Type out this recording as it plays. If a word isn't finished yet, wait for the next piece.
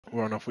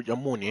Run off with your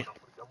money.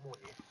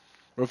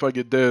 What if I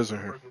get Dez in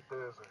here?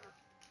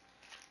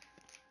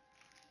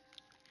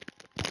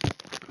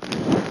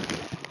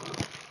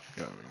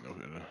 Yeah, I mean, no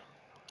hit.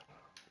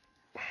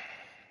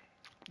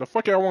 The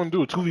fuck y'all want to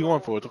do a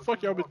 2v1 for? What the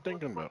fuck y'all been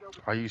thinking about?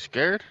 Are you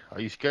scared? Are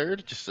you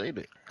scared? Just say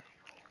that.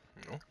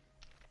 No.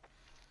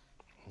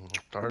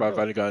 Start What about if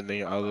up. I got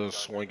named Other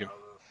swinging?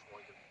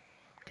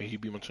 Can he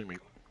be my teammate?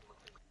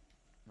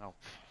 No.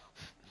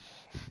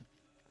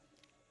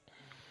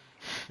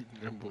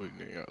 That boy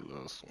named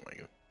Other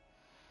swinging.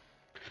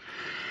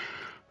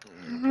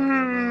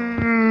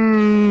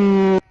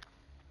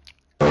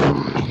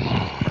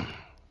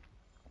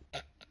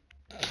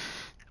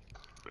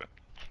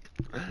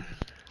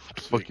 What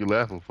the fuck you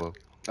laughing for?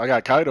 I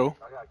got Kaido.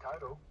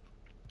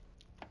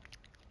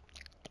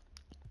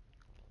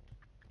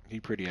 He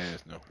pretty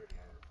ass though.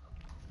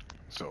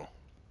 So.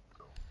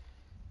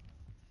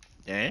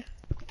 Yeah.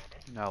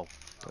 No.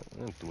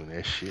 I'm doing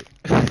that shit.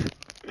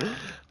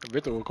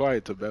 Victor was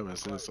quiet till Batman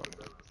said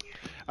something.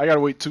 I gotta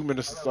wait 2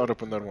 minutes to start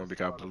up another one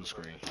because I blue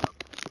screen.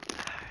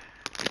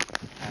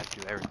 I have to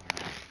do everything.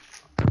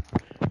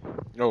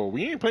 No,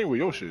 we ain't playing with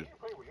your shit.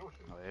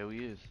 Oh, hell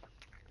he is.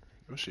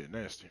 Your shit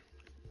nasty.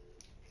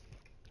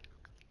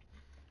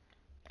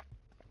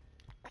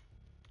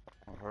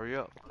 Well, hurry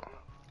up.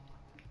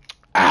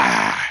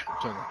 Ah!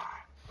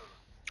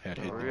 Had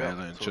hit the Hurry up.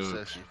 battle and So chugs.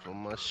 sexy for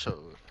my show.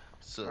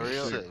 So Hurry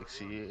up.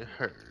 sexy it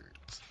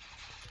hurts.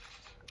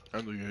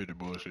 I knew you hit the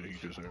bullshit he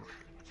just said.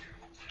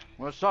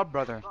 What's up,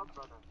 brother?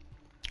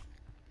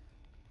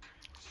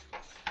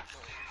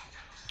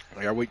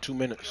 I gotta wait 2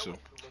 minutes, so.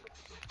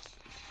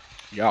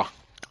 Yeah.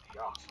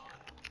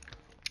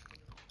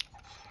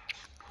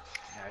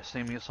 Yeah,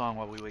 sing me a song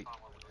while we wait.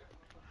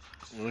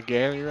 We'll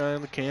gather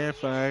around the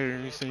campfire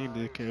and sing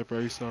the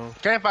campfire song.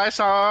 Campfire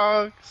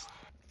songs.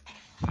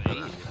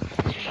 Man,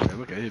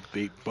 look at his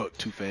big buck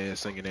too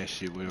fast singing that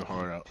shit with her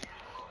heart out.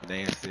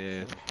 Nasty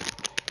ass.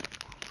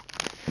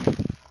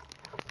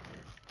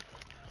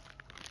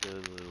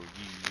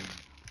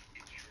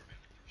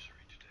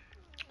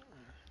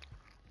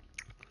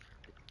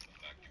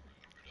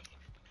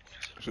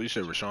 So you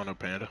said Rashana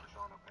Panda?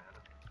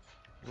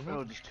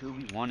 Bro, just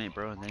 2v1 it,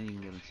 bro, and then you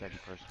can get in second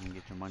person and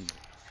get your money.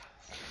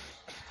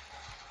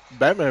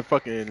 Batman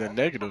fucking in the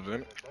negatives,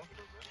 ain't it?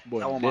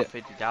 Boy, I want my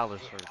 $50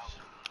 first.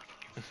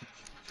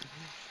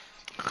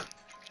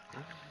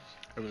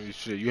 I mean,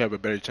 shit, you have a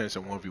better chance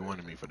at 1v1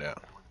 than me for that.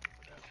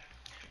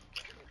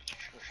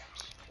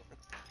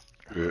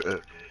 Yeah.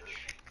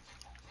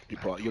 You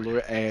pull out your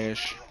little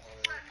ash.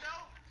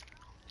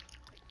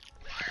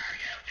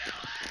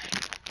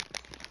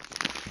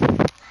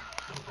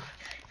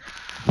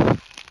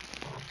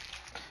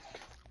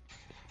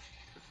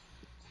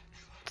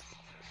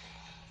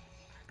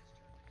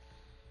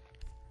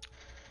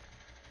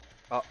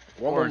 Oh,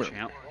 One orange moment.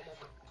 champ.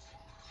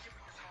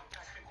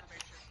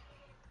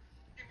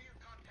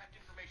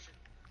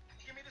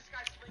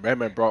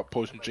 Batman brought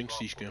Potion Jinx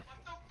skin.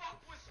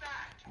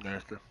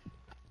 Nasty.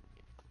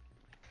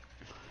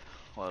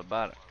 What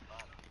about it?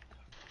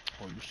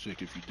 Oh, you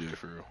sick if you did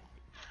for real.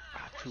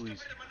 Ah, too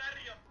easy.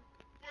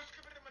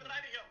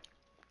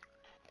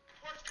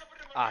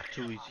 Ah,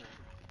 too easy.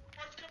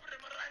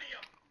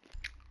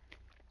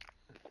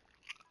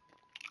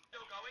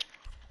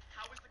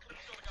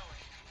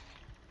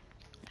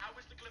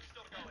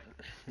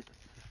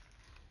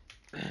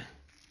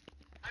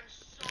 I'm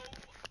so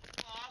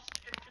lost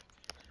and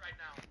confused right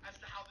now as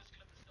to how this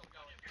clip is still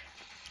going.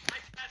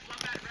 Nice pass,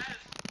 love that res.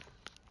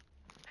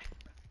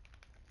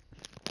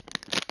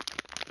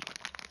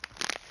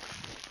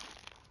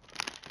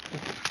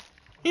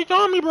 He's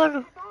on me,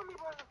 brother.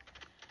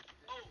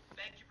 Oh,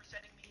 thank you for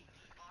sending me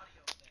the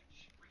audio thing.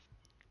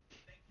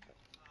 Thank you.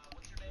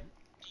 What's your name?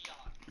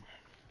 Ji'Don.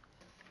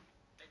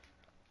 Thank you.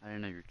 I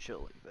didn't know you're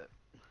chill like that.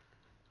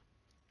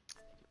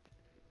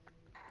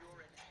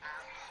 You're an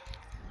absolute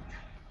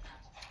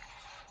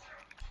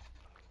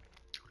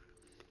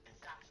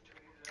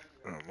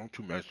disaster. Don't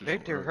too much.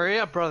 Victor, hurry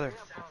up, brother.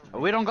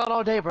 We don't got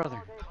all day,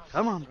 brother.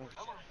 Come on, brother.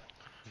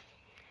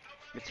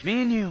 It's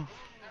me and you.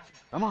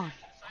 Come on.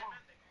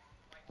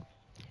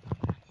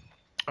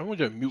 I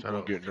wonder if Mute Shut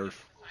gonna up. get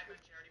nerfed.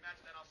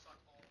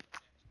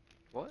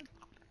 What?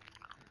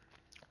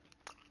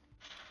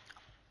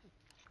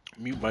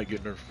 Mute might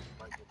get nerfed.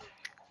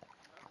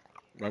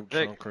 I'm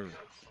Vic. crazy.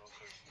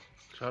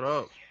 Shut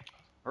up.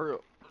 Hurry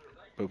up.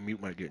 But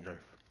Mute might get nerfed.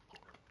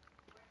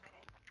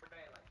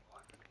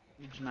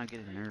 You're just not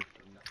getting nerfed,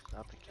 dude.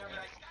 Stop the cat.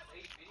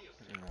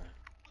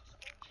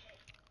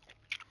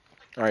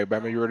 Alright,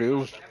 Batman, you ready to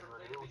lose?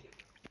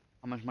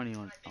 How much money you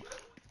want?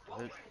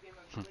 Oh.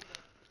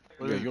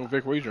 Yeah, you and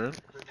Vic wager,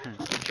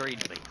 huh?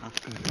 Trade me, huh?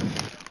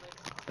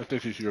 I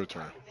think it's your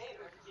turn.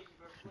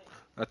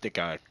 I think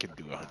I can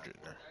do 100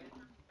 now.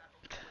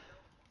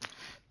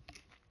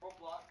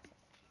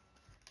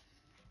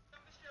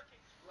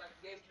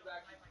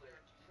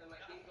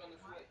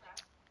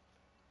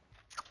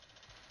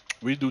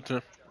 We do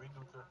 10.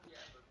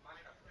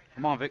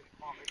 Come on, Vic.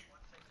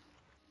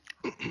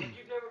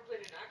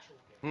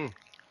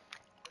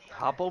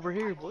 Hop over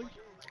here, boy.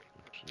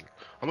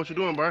 How much you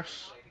doing,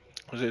 Bryce?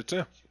 Was it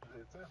 10?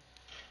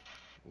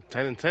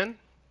 10 and 10?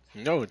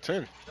 No,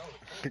 10.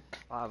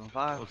 5 and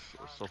 5.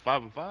 So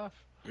 5 and 5?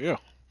 Yeah.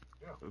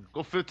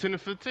 Go 15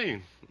 and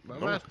 15. My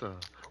No. master. You're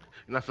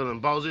not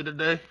feeling ballsy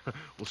today?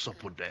 What's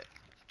up with that?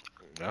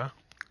 Nah.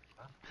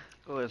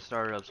 Go ahead and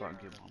start it up so I can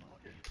get one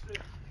more.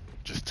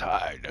 Just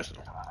tired. That's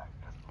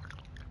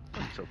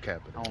So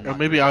capping. Oh Or my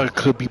maybe I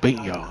could be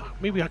baiting y'all.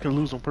 Maybe I can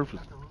lose on purpose.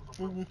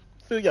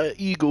 Fill y'all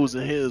egos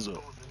and heads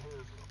up.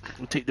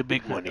 We'll take the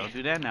big money. Don't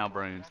do that now,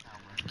 brains.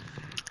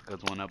 Cause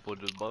when I put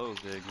this ball's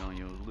egg on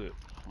your lip,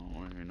 I don't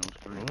want to hear no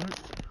scream.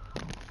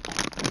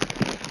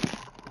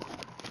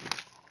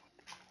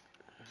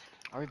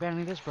 Are we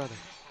banning this, brother?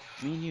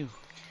 Me and you.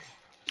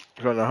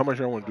 So now, how much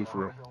y'all want to do for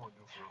real?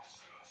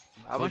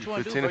 How much you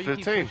want to do, 15 bro? and You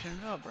keep 15. pushing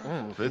it up,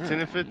 bro. 15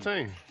 and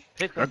 15.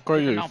 Pick I a, call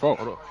pick a you your number.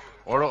 fault.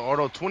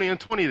 Order 20 and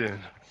 20 then.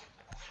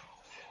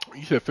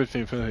 You said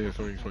 15, 15,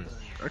 20, 20.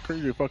 I call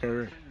you your fucking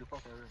rate.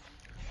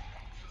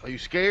 Are you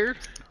scared?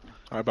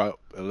 How about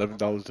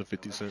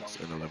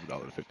 $11.50 and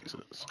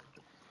 $11.50?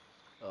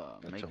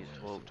 Make it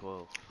 12,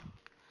 12.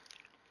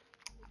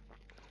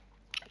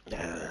 Nah.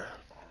 I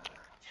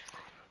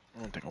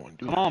don't think I want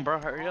to do Come on, bro,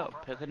 hurry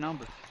up. Pick a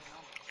number.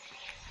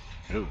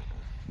 Dude.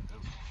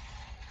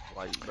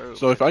 Like, bro,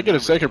 So if pick I get a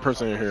number. second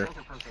person in here,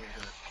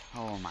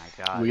 Oh my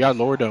God. we got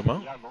lower the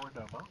amount?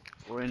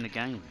 We're in the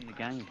game. In the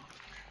game.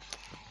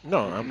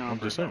 No, Pick a I'm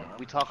number. just saying.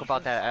 We talk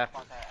about that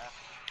after.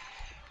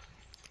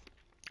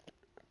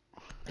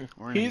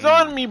 We're in the He's game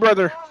on now. me,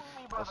 brother.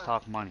 Let's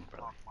talk money,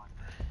 brother.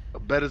 A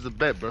bet is a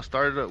bet, bro.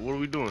 Start it up. What are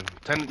we doing?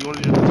 10? You want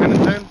to do 10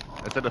 and 10?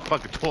 Instead of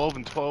fucking 12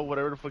 and 12,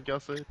 whatever the fuck y'all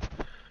said?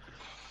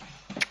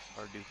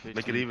 Or do 15,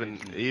 Make it even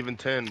 15. even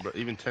 10, bro.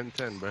 Even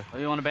 10-10, bro. What do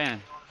you want to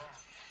ban?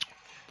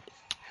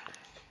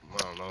 I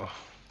don't know.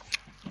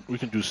 We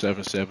can do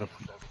 7-7.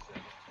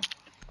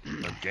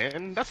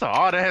 Again? That's an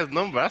odd ass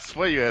number. I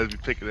swear you guys be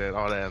picking that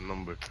odd ass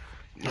number.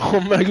 Oh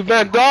my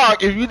god,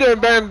 Doc! If you didn't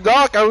ban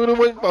Doc, I would have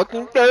went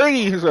fucking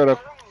 30 instead of.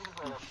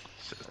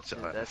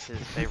 That's his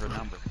favorite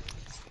number.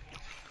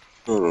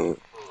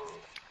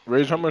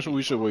 Rage, how much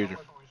we should wager?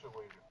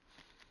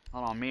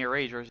 Hold on, me and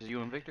Rage versus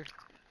you and Victor?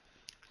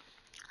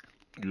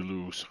 You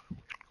lose.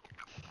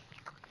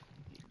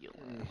 You-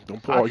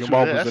 Don't put all your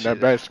marbles in that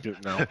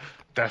basket now.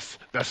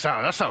 That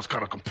sounds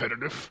kind of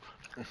competitive.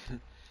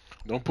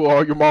 Don't put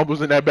all your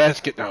marbles in that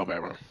basket now,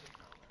 Batman.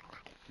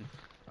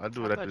 I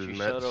do How it about after the you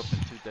Mets. shut up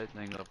and toot that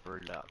thing up for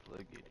it out?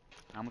 Look at it.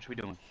 How much we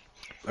doing?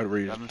 Let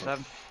Rage.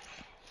 7-7?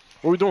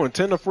 What we doing?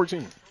 10 or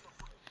 14?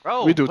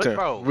 Bro, We do put 10.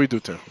 Bro. We do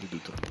 10. We do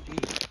 10.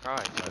 Jesus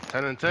Christ.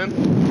 10 and 10?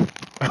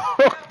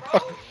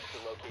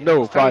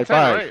 No, 5-5.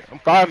 10, right? I'm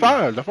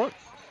 5-5. The fuck?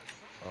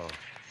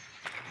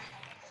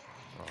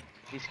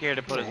 He's scared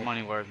to put his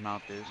money where his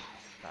mouth is.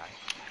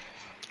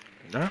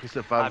 Nah. He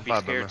said 5 I'd and be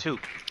 5, scared man. too.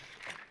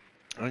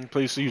 I can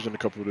play Siege in a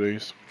couple of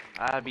days.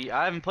 I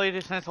haven't played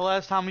it since the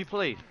last time we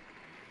played.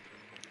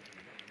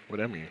 What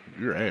that mean?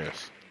 Your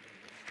ass.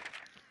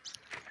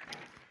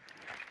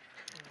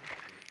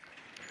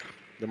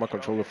 Then my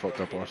controller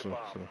fucked up also.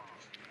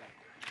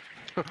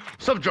 So.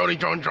 What's up, Joni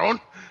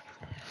John?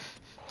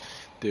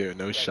 Dude,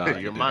 no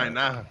shot. You're mine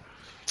now.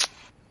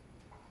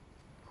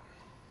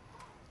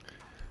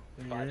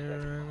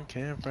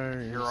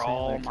 You're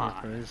all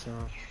mine.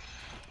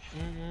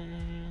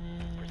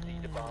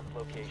 Proceed to bomb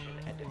location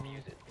and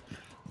defuse it.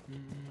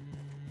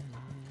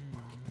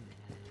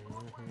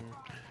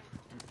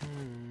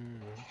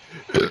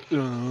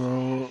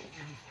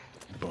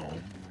 Boom,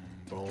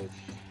 boom, boom.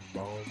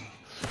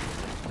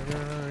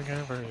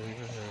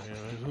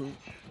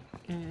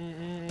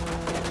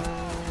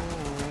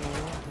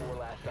 Four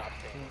last stop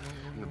standing.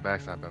 In the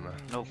backside, man.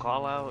 No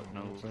call out,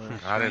 no.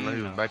 I didn't know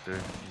he was back there.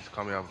 He just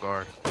caught me off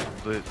guard.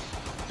 Blitz.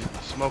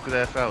 Just smoke his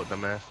ass out,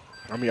 dumbass.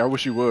 I mean, I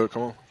wish you would.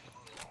 Come on.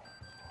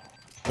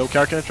 No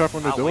cow can't trap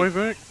on the I'll doorway,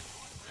 wait. Vic?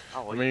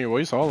 Oh, I mean,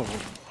 waste all of them.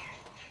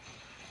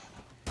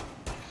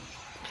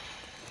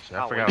 Shit,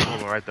 I Oh, forgot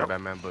wait. one right there,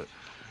 Batman, but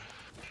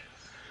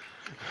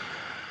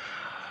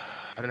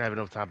I didn't have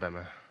enough time,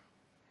 Batman.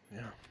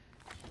 Yeah.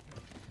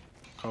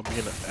 Call me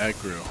an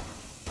aggro.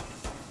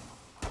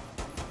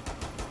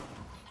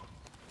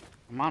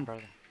 Come on,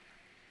 brother.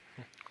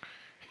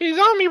 He's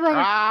on me,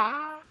 brother.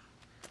 Ah!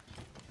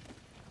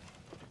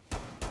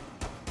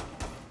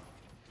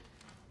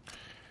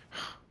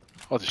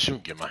 Oh, the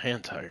shouldn't get my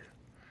hand tired.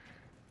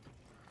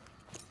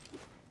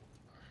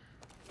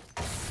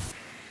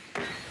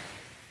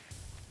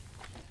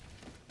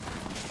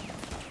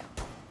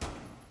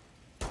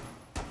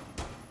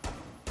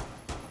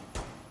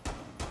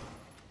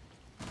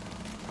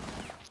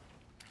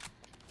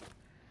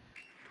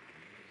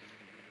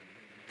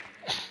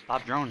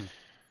 Stop droning.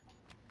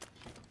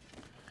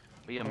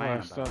 Be a man.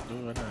 Alright, About stop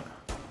doing that.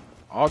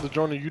 All the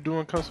joining you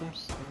doing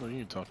customs? I know you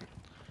ain't talking.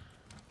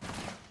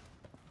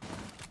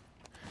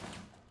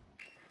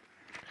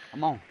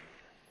 Come on.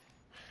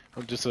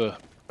 I'm just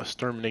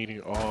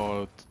exterminating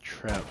all the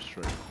traps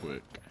right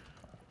quick.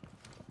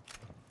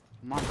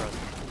 Come on, brother.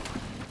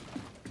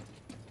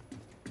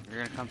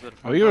 You're gonna come to the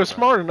front Oh, you were door,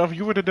 smart enough.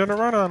 You would have done a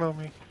run on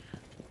me.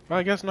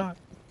 I guess not.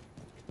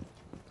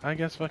 I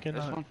guess fucking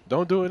This not. one?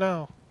 Don't do it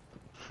now.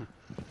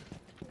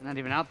 Not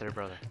even out there,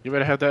 brother. You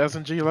better have the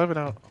SMG 11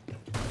 out.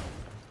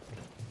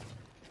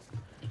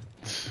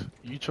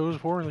 You chose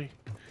poorly.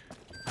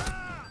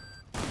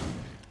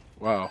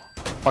 Wow.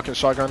 Fucking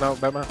shotgun out,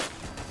 Batman.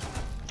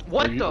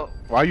 What the?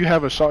 Why you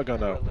have a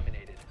shotgun out?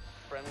 Eliminated.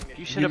 Friendly You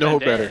mission. should You have know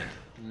been better. dead.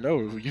 No,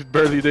 you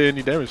barely did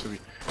any damage to me.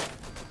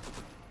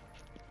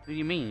 What do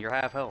you mean? You're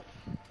half health.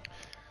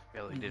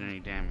 Barely did any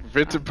damage.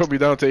 Victor put me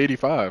down to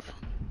 85.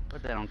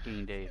 Put that on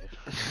King David.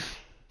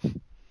 You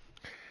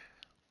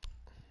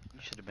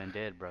should have been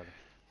dead, brother.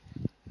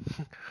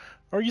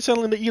 Are you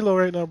selling the ELO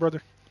right now,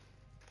 brother?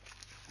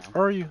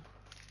 No. Are you?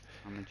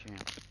 I'm a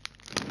champ.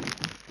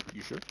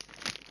 You sure?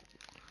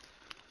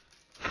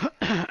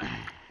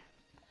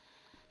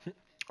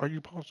 Are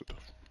you positive?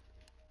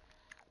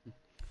 A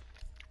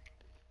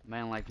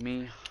man like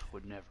me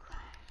would never.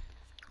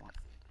 Come on.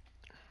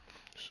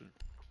 Shit.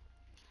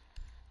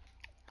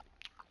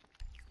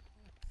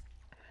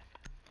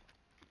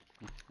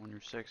 When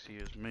you're sexy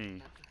as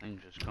me,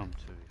 things just come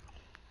to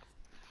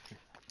you.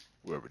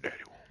 Wherever daddy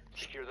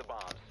wants. Secure the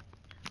bombs.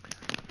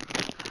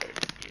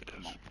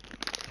 Come on.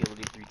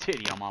 Skillety 3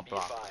 titty on my Be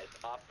block.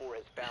 advised, Op 4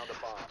 has found a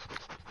bomb.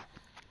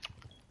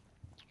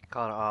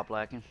 Caught an op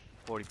lacking.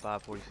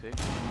 45,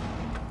 46.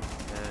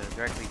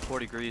 Directly 4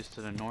 degrees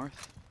to the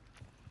north.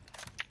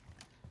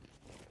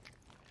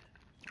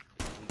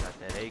 You got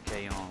that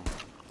AK on.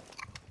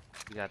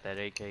 You got that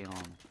AK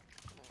on.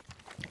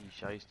 Be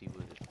shiesty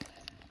with it.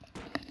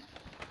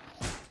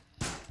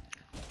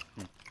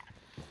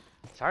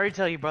 Sorry to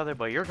tell you, brother,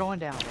 but you're going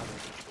down, brother.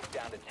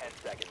 Down to 10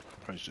 seconds.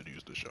 I should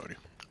use the shotty.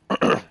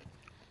 5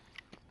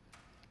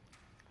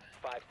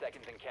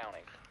 seconds and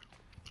counting.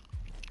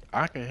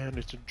 I can hand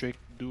it to Drake to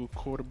do a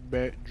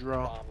quarterback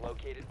draw. Bomb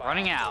located by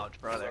Running Op 4. out,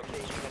 brother.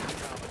 Location has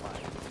been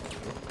compromised.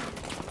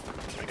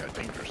 They got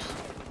dangerous.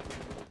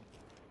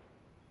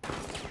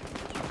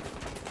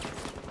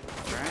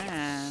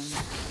 Grand.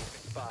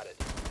 Spotted.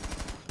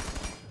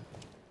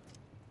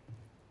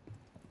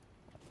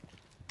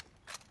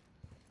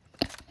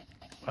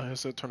 I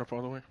said turn up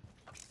all the way.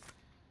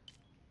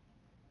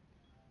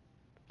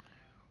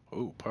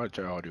 Oh,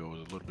 podcast audio was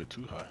a little bit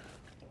too high.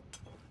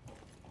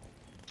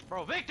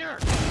 Bro, Victor!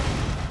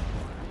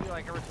 Are you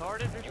like a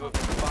retarded or You have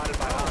something? been spotted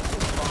by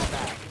hostiles. Fall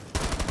back.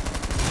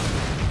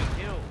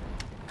 Kill.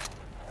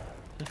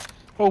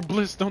 Oh,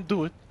 Bliss, don't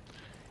do it.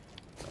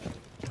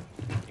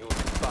 You have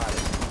been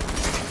spotted.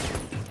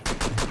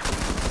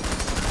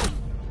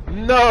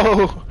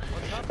 No!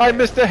 I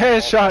missed the All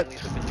headshot. friendlies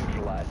have been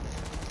neutralized.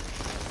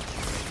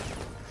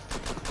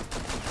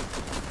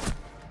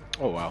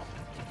 Oh, wow.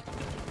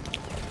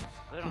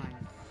 They don't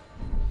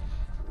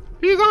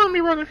He's on me,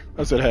 brother.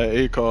 I said I had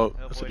a call.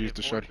 I Hellboy said use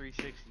did the 4 shotty.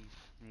 360s,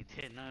 and he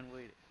did none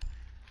with it.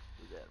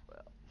 What's that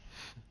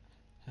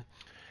about?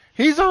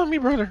 He's on me,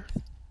 brother.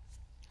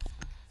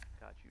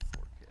 Got you,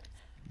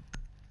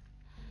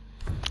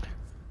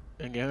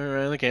 4K. Again,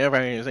 around the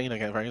campfire, sing the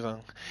campfire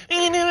song.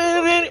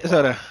 Is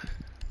that a?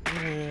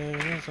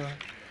 God,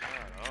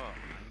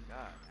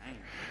 dang.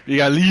 You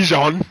got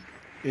Ji'Don.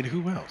 And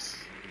who else?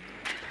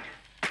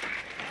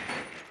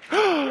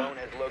 Drone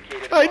has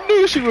located a I bomb.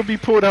 knew she would be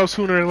pulled out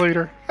sooner or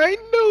later. I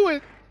knew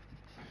it.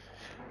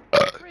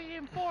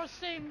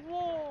 Reinforcing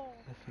wall.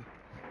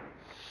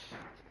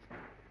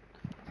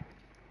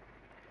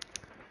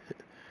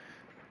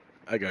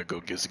 I gotta go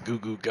get some goo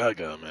goo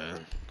gaga,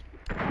 man.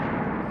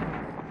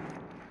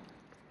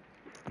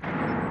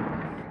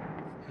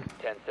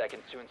 10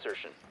 seconds to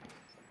insertion.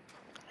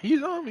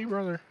 He's on me,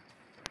 brother.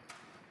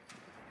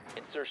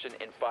 Insertion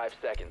in 5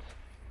 seconds.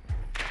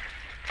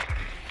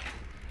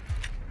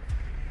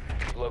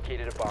 You've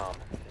located a bomb.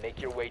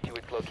 Make your way to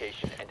its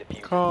location and defuse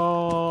it.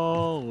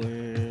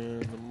 Calling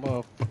the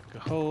motherfucker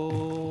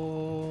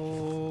hole.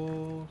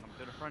 Come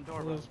to the front door,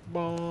 brother. Was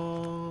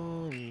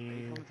born.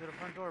 Come to the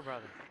front door,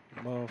 brother.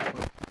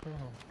 Motherfucker.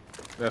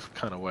 That's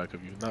kind of whack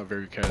of you. Not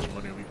very cash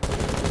money of you.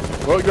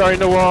 Well, you already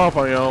know what off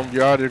I am.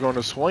 You're either going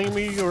to swing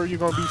me or you're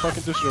going to be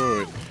fucking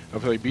destroyed. I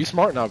play, be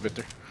smart now,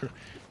 Victor.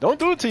 Don't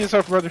do it to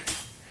yourself, brother.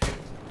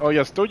 Oh,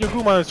 yes, throw your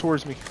goo mines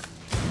towards me.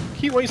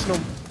 Keep wasting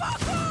them.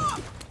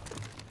 I'm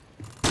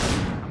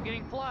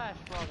getting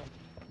flashed, brother.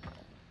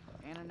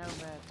 And a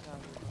nomad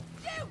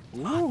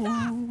tower.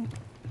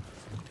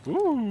 Ooh.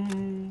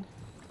 Ooh.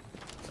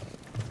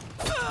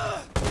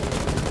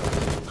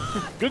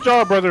 Good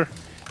job, brother.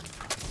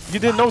 You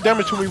did no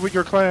damage to me with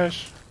your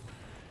clash.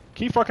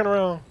 Keep fucking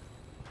around.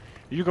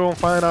 You gonna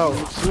find out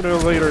sooner or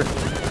later.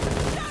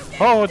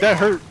 Oh, that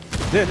hurt,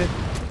 didn't it?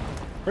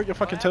 Hurt your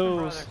fucking What happened,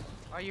 toes. brother?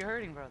 Are you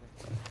hurting, brother?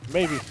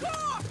 Maybe.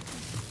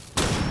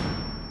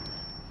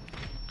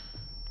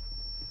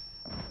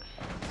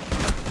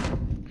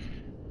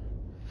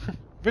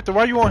 Victor,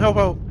 why you won't help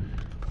out?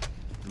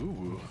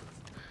 Ooh.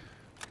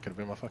 Could have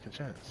been my fucking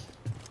chance.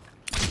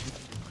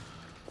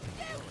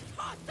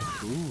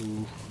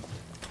 Ooh.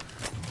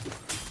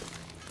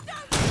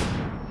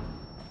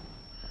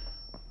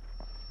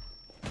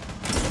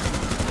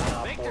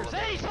 Victor,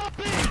 say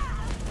something!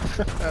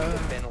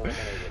 Has been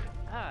eliminated.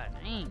 God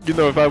damn. mean? You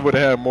know, if I would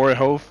have had more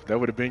health, that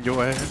would have been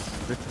your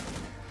ass.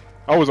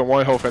 I was on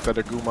 1 health after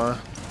the Goo mine.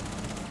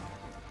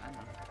 I know.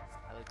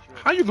 I let you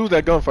How you lose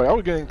that gunfight? I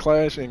was getting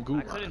Clash and Goo I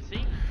mine. couldn't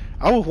see.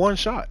 I was 1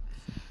 shot.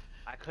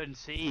 I couldn't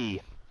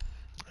see.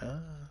 Ah.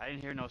 I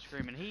didn't hear no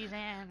screaming, he's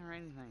in, or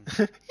anything.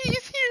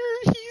 He's here,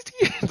 he's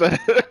here. I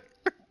didn't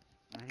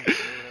hear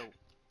no help.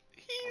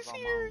 He's on my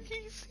here, own.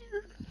 he's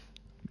here.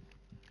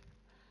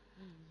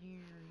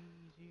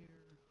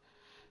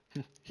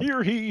 He's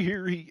here. Here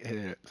he.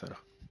 Yeah, so.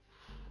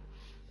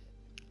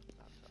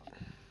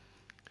 He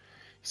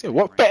said,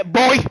 "What, fat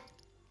boy?"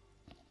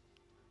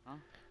 Huh?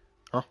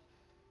 Huh?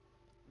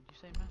 What'd you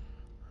say, man?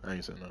 I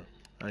ain't saying nothing.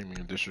 I ain't mean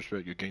to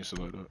disrespect your gangster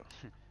like that.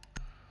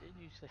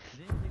 Didn't you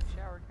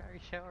shower,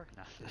 carry shower?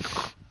 No.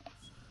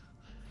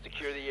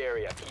 Secure the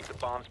area. Keep the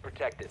bombs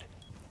protected.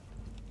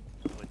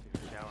 I went to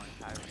the shower and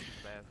Kyrie in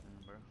the bathroom,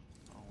 bro.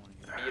 I don't want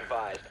to Be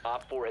advised,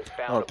 Op 4 has I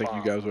found don't a think bomb.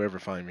 you guys will ever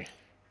find me.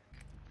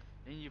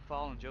 Didn't you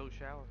fall in Joe's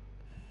shower?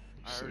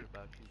 I Sick. heard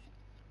about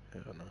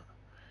you. Hell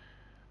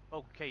no.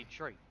 Okay,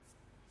 Trey.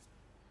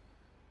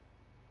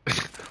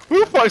 Who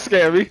the fuck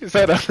scared me? Is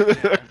that a... Play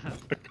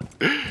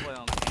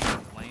on the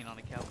game, laying on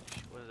the couch.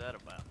 What is that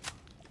about?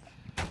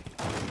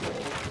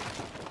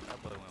 That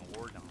boy went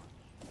war on.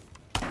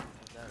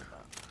 What's that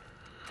about?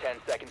 10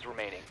 seconds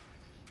remaining.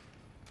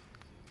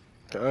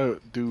 Can I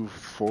do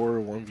 4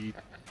 1v2s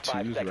 5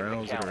 seconds to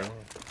rounds in a count. row?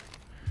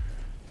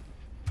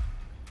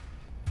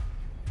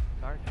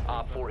 Sorry.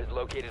 Op 4 has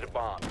located a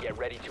bomb. Get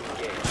ready to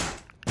engage.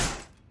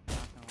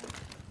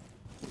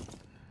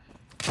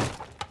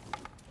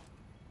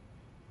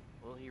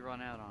 Will he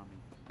run out on me?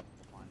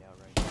 We'll find out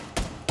right now.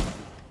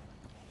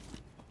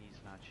 He's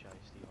not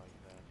shiesty like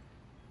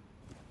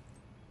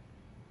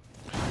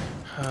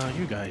that.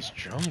 You guys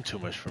drunk too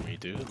much for me,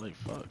 dude. Like,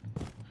 fuck.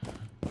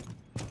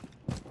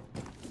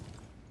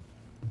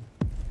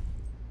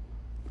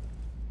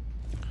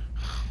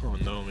 Oh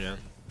no, man.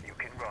 You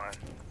can run,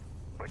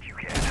 but you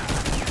can't.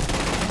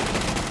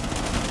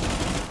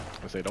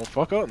 I say, don't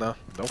fuck up now.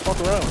 Don't fuck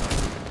around.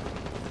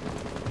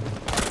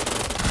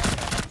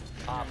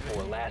 Op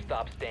 4, last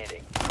stop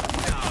standing.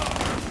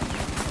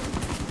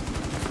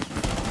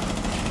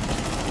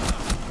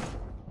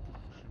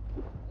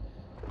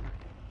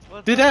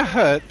 Did that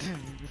hurt?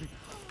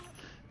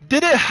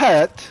 Did it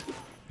hurt?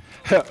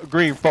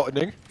 Green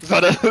buttoning. Is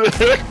that a...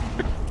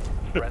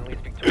 Friendly's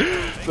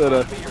victorious. Is that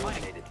a...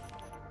 Eliminated.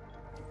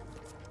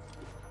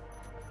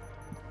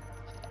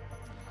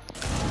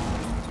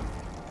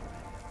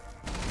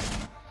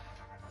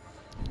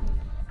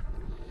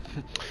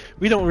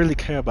 We don't really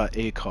care about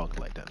ACOG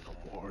like that no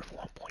more.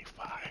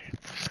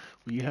 1.5.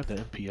 When you have the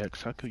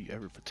MPX, how could you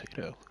ever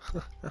potato?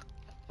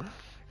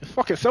 It's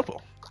fucking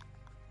simple.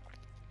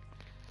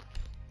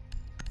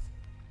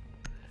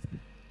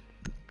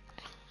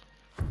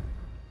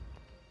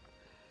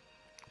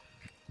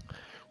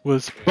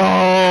 Was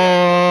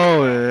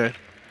ballin'.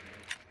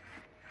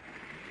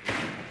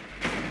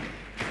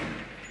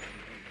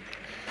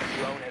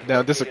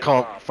 Now this is a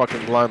comp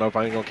fucking lineup.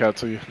 I ain't gonna cap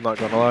to you. Not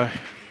gonna lie.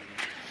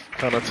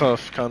 Kinda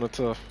tough. Kinda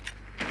tough.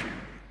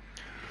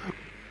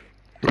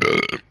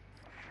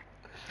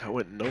 I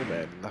went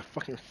nomad and I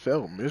fucking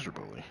fell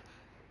miserably.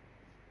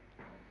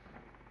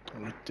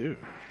 What do?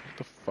 What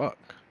the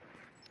fuck?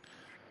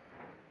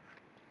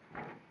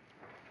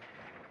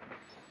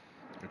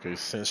 Okay,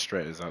 Sin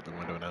Strat is out the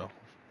window now.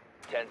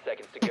 10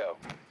 seconds to go.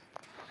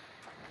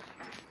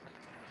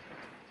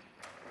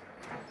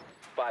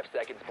 5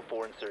 seconds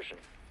before insertion.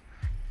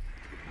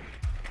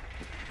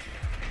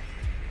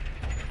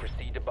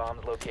 Proceed to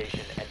bomb's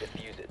location and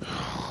defuse it.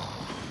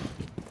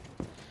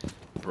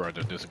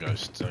 Brother, this guy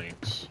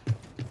stinks.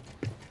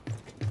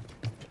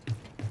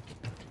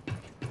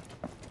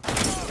 Op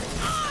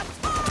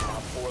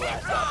 4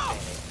 last stop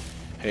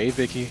standing. Hey,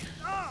 Vicky.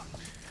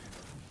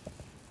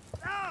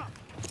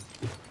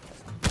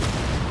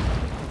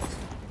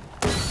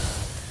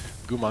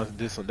 Guma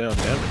did some damn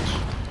damage.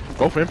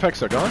 Both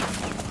impacts are gone?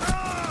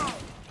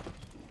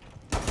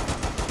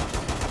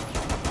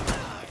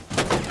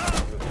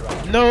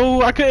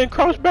 No, I couldn't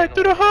crouch back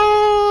through the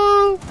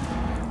hole!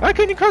 I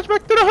couldn't crouch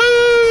back through the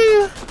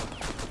hole!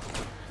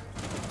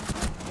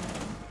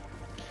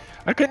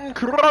 I couldn't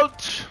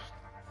crouch!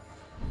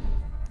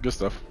 Good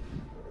stuff.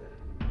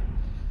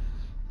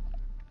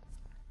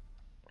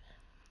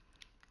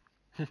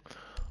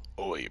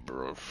 Oi,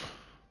 bro.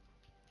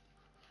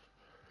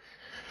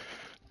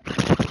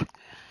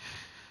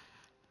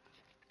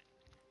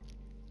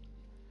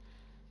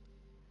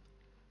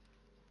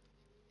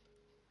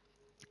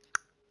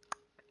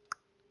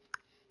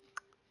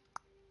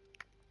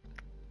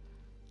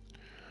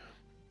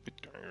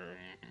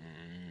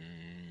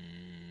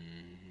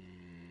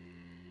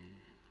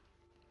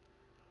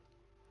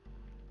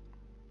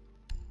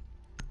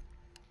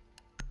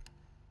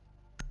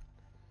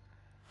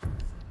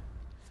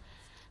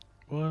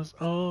 Was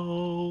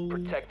all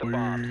Protect the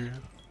bombs.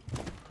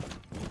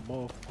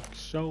 Motherfucking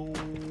show.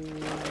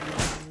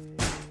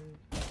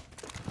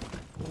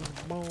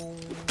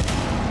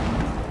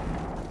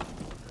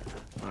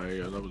 Alright,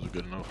 yeah, that was a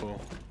good enough hole.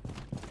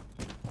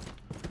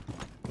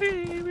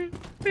 baby,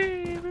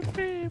 baby,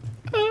 baby,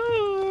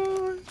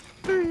 oh,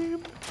 baby,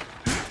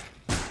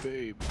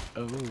 baby,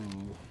 oh.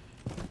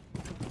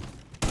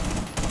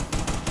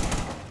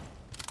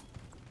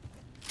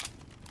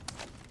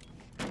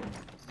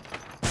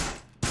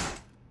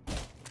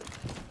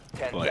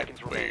 10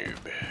 seconds remaining.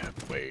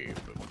 wave,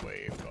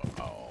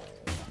 oh.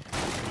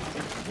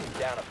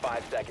 Down to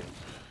 5 seconds.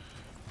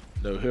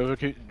 No, whoever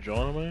keep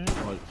joining me,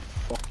 like,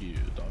 fuck you,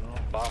 dog.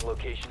 Bomb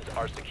locations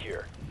are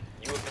secure.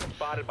 You have been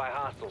spotted by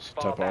hostiles.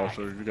 Fall Top back.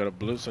 officer, you got a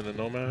blitz and a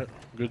nomad.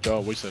 Good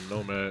job wasting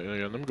nomad.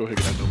 Yeah, let me go ahead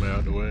and get that nomad out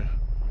of the way.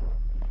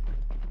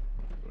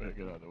 Go ahead and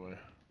get out of the way.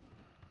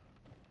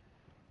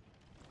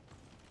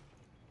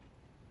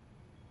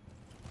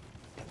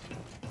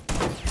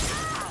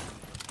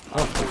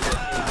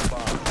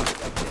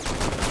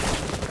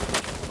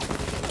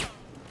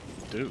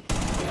 Dude.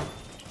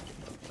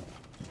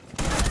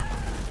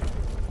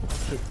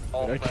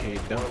 All I friendlies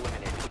can't were down.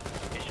 eliminated.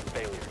 Mission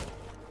failure.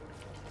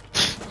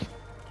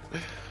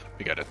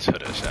 We gotta tell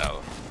this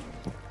out.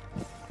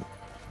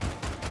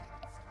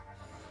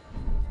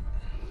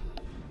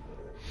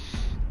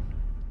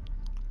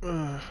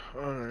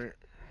 Alright.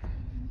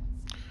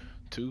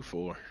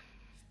 2-4.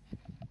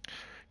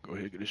 Go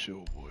ahead and get the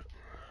show, boy.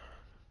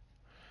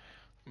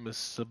 Miss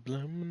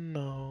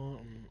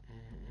Subliminal.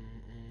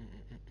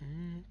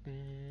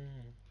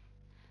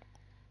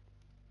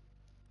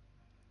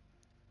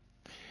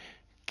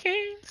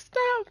 Can't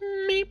stop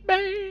me,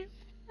 babe.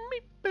 Me,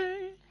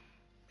 babe.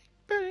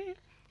 Me, babe.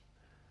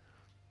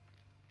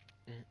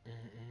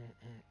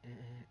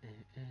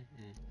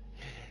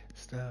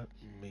 Stop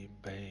me,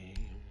 babe.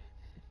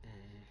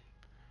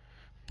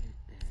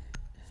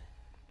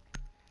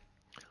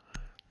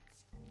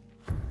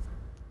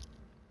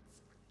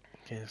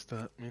 Can't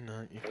stop me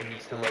now. You We can't need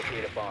to stop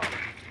locate a bomb.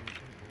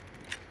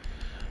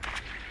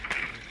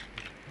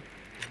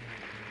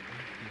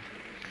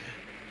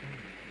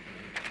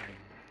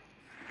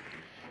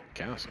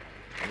 Castle.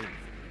 Oh,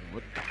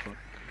 what the fuck?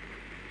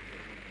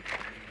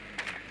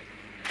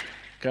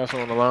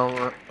 Castle on the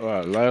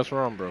last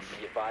round, bro.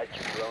 Be advised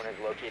your drone has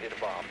located a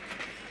bomb.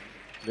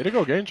 Did they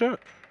go game chat?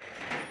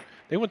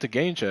 They went to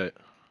game chat.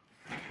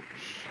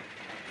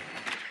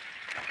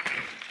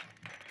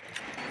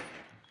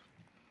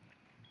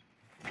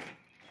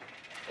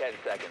 10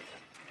 seconds.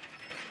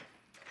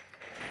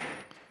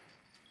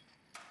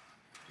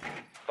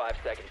 5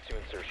 seconds to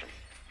insertion.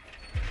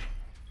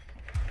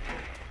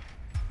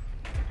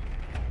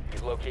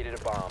 You've located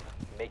a bomb.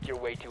 Make your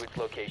way to its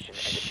location and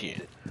defuse Shit.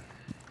 it.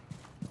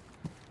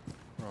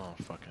 Wrong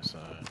fucking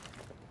side.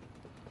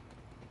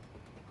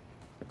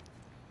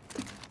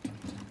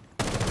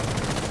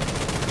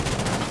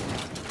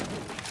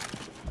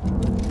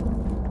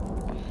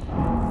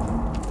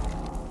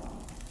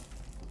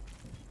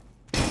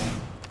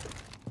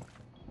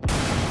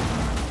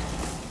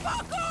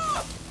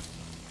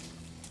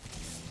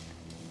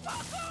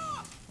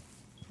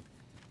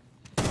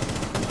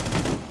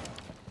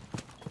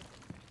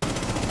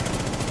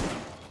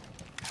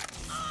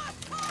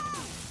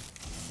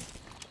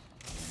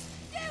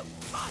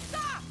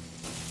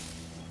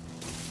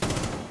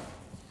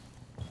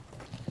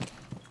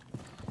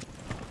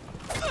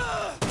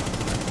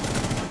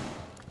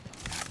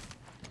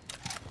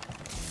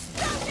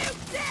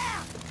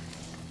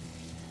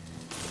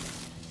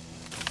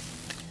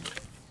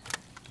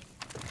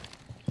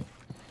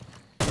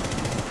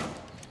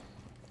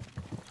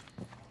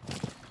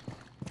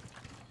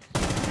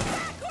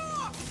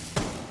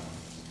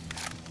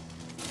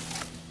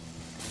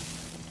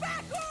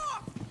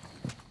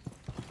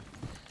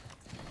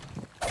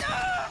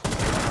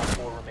 Round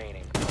 4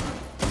 remaining.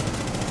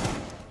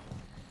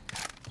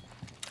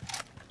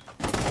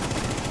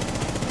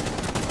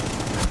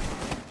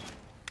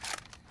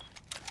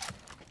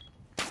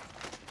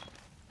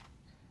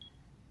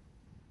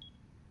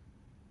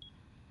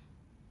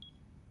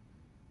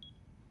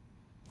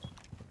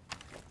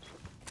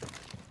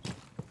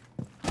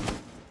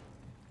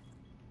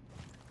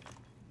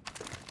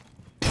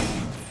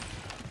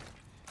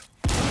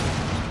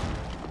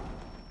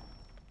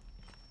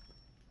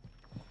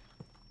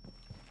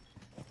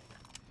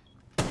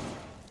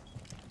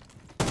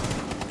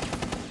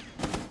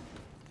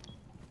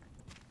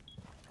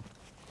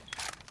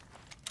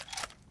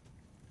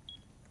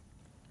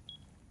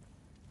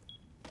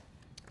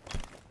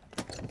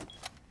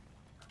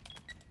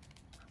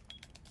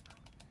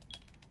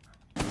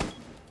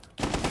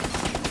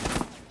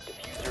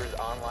 Diffuser is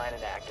online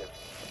and active.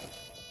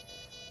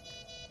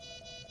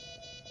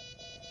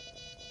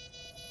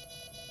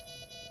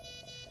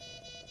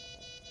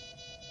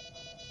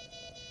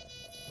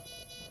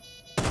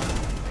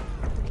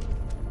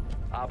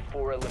 Op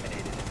 4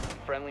 eliminated.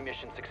 Friendly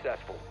mission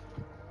successful.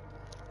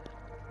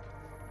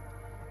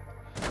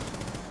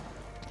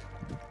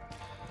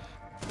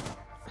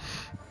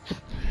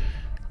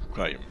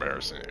 Quite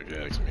embarrassing if you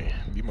ask me.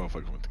 You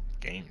motherfuckers went to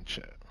game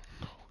chat.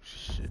 Oh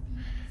shit.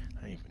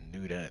 I didn't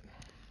even knew that.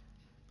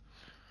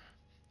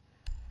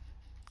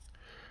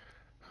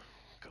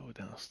 Go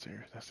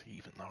downstairs. That's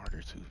even harder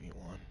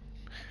 2v1.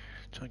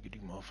 Trying to get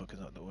these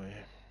motherfuckers out the way.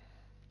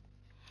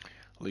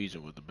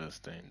 Legion was the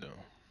best thing though.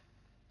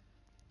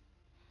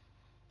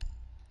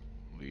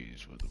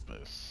 Legion was the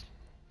best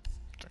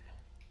thing.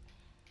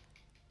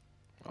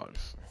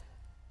 Obviously.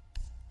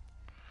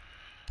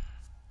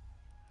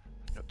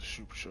 Got the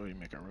super short, you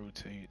make it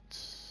rotate.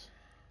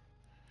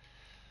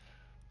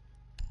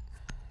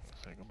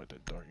 Looks like I'm at the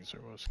dark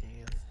zero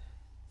skin.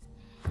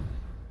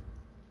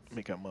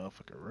 Make that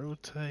motherfucker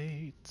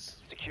rotate.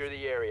 Secure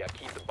the area.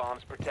 Keep the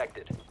bombs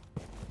protected.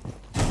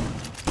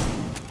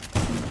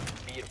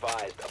 Be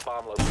advised, a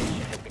bomb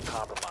location has been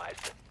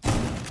compromised.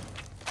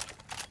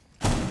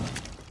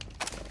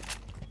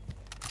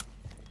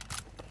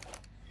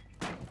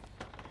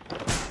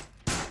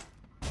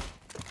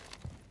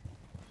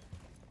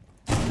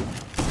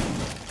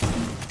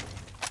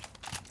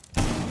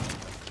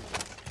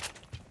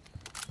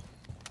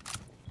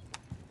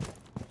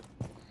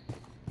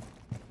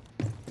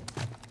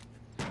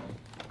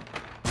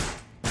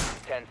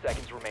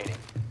 Seconds remaining.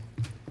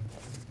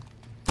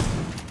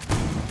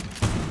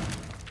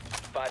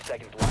 5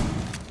 seconds left.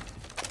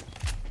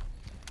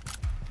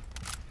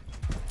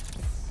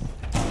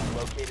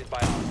 Located by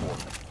Op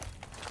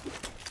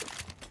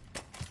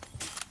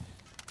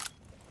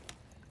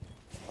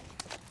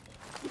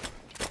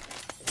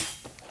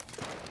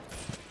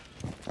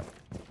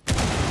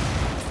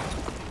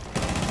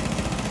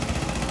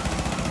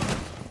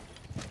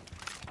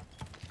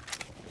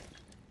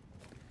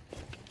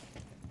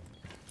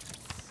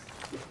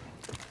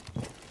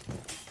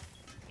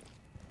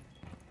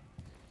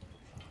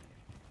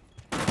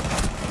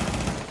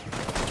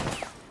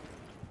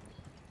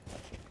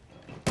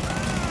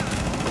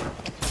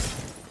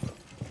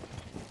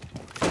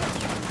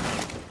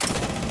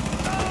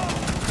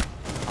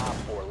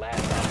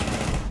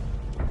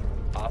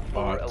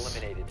 4.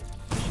 Eliminated.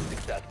 Mission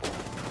successful.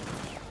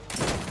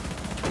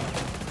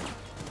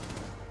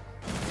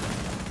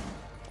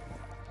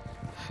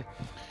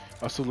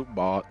 Absolute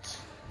bots.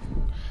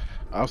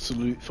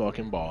 Absolute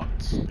fucking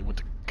bots. They went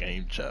to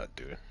game chat,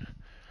 dude.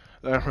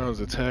 That round's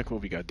attack.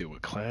 What we gotta deal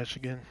with Clash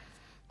again?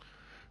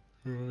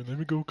 Let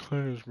me go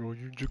Clash, bro.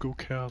 You just go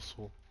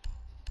Castle.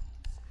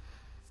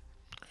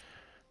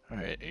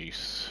 Alright,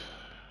 Ace.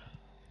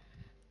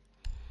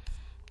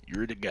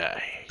 You're the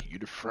guy. You're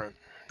the front.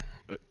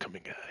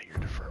 Coming guy. You're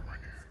the front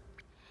runner.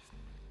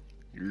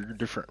 You're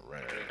the front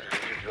runner.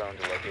 Use your drone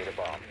to locate a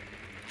bomb.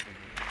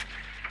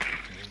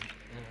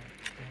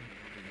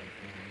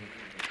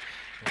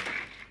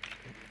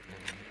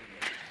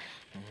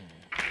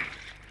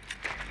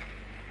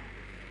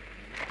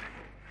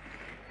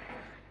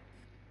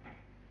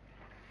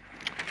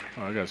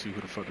 Oh, I gotta see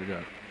who the fuck they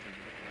got.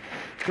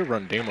 Could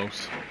run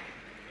demos.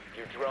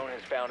 Your drone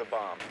has found a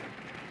bomb.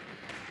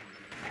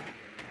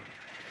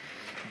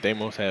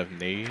 Demos have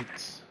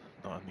nades.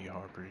 Not on the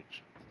hard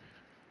bridge.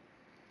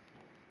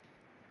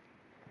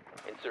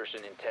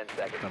 Insertion in 10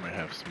 seconds. I might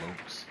have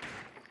smokes.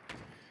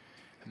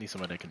 I need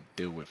somebody that can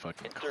deal with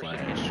fucking Insertion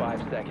Clash. in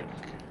 5 seconds.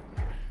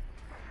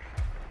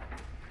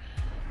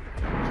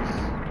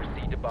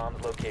 Proceed to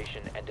bomb's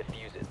location and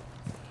defuse it.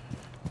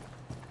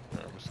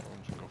 I'm just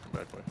gonna go from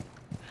back way.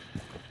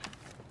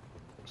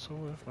 So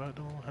if I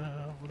don't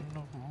have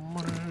enough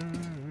money.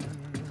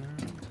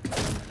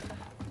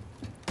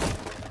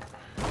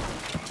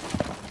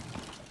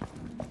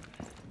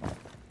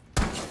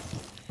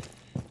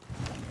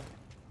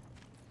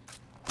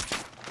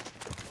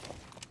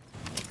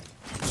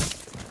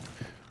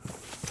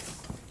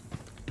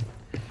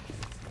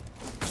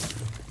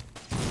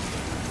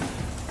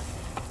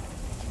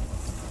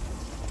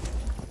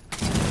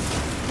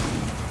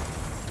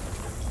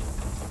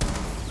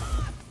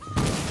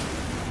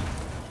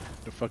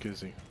 The fuck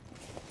is he?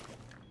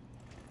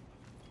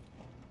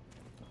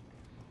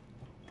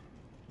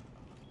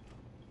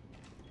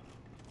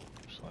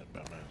 Just like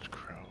Batman's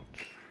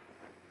crouch.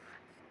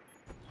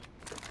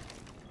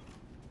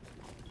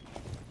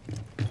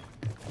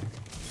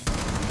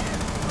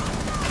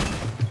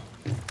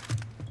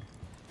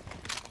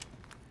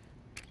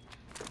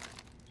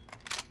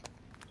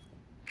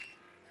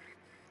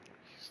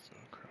 He's still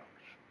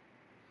crouched.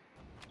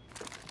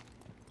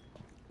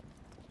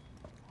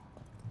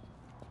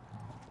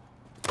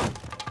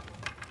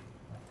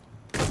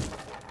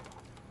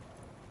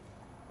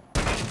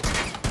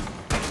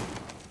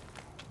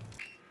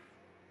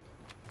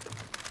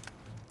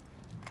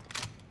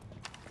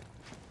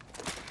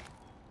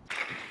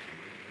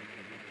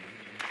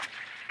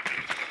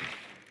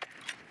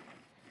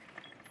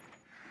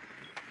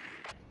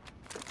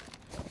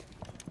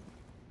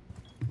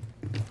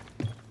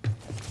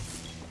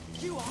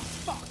 You are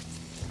fucked.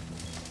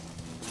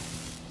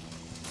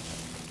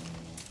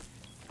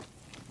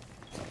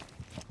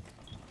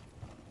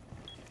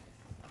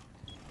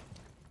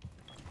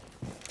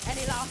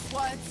 Any last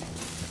words?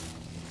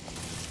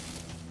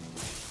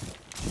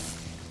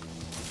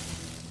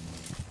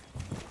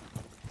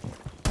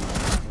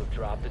 We'll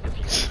drop the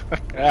diffuser.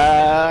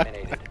 Ah.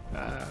 Eliminated.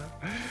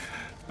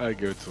 I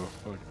go to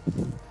fuck.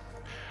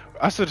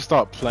 I should have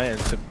started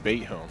planning to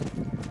bait him.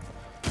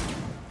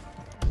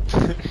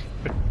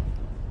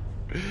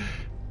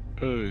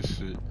 Oh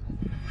shit.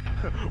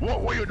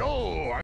 What will you do?